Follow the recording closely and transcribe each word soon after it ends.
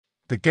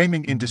The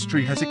gaming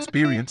industry has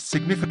experienced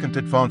significant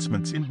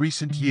advancements in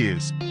recent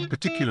years,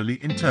 particularly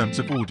in terms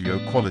of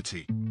audio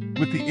quality.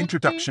 With the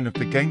introduction of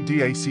the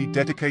GameDAC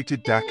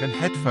dedicated DAC and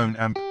headphone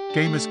amp,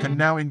 gamers can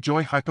now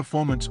enjoy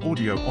high-performance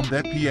audio on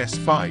their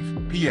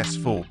PS5,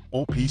 PS4,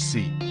 or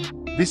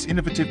PC. This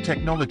innovative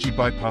technology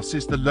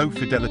bypasses the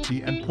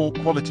low-fidelity and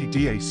poor-quality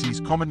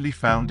DACs commonly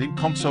found in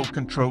console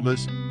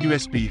controllers,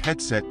 USB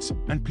headsets,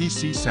 and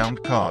PC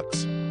sound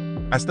cards.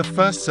 As the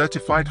first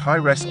certified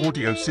high-res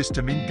audio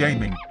system in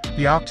gaming,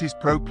 the Arctis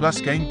Pro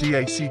Plus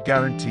GameDAC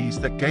guarantees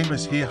that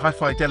gamers hear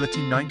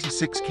high-fidelity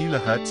 96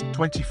 kHz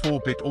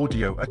 24-bit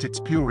audio at its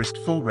purest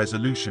full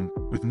resolution,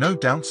 with no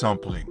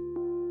downsampling.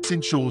 This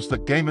ensures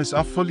that gamers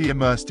are fully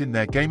immersed in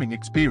their gaming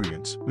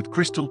experience, with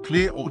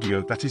crystal-clear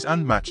audio that is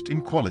unmatched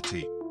in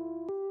quality.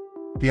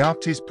 The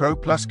Arctis Pro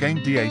Plus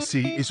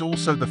GameDAC is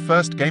also the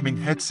first gaming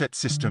headset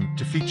system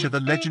to feature the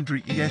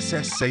legendary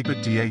ESS Sabre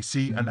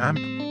DAC and amp,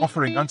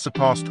 offering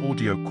unsurpassed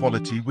audio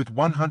quality with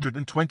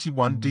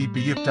 121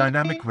 dB of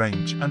dynamic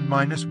range and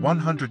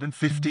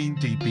 -115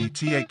 dB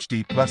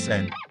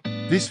THD+N.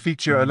 This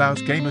feature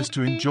allows gamers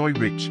to enjoy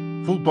rich,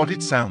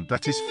 full-bodied sound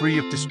that is free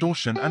of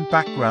distortion and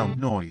background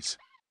noise.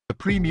 The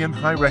premium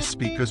high-res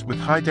speakers with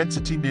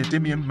high-density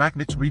neodymium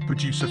magnets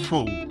reproduce a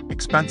full,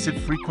 expansive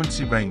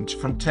frequency range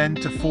from 10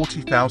 to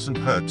 40,000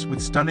 Hz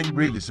with stunning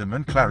realism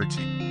and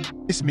clarity.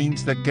 This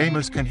means that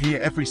gamers can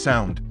hear every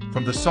sound,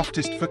 from the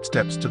softest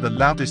footsteps to the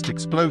loudest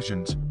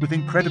explosions, with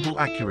incredible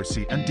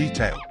accuracy and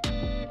detail.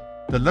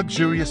 The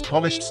luxurious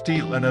polished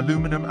steel and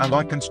aluminum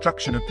alloy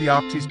construction of the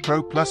Arctis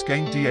Pro Plus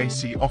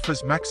GameDAC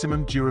offers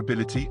maximum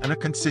durability and a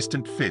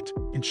consistent fit,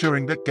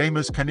 ensuring that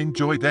gamers can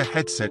enjoy their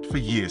headset for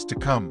years to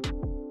come.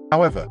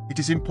 However, it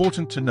is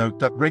important to note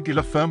that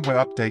regular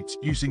firmware updates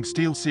using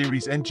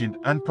SteelSeries engine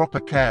and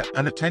proper care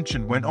and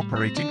attention when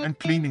operating and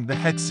cleaning the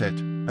headset,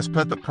 as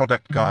per the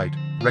product guide,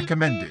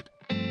 recommended.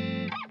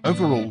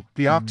 Overall,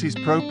 the Arctis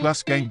Pro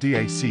Plus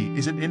GameDAC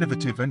is an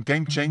innovative and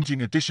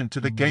game-changing addition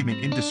to the gaming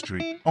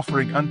industry,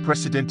 offering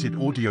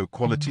unprecedented audio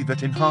quality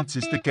that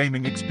enhances the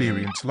gaming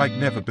experience like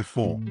never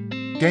before.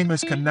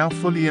 Gamers can now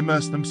fully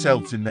immerse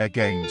themselves in their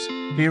games,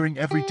 hearing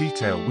every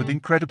detail with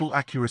incredible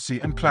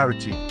accuracy and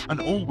clarity, and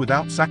all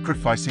without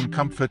sacrificing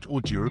comfort or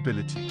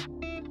durability.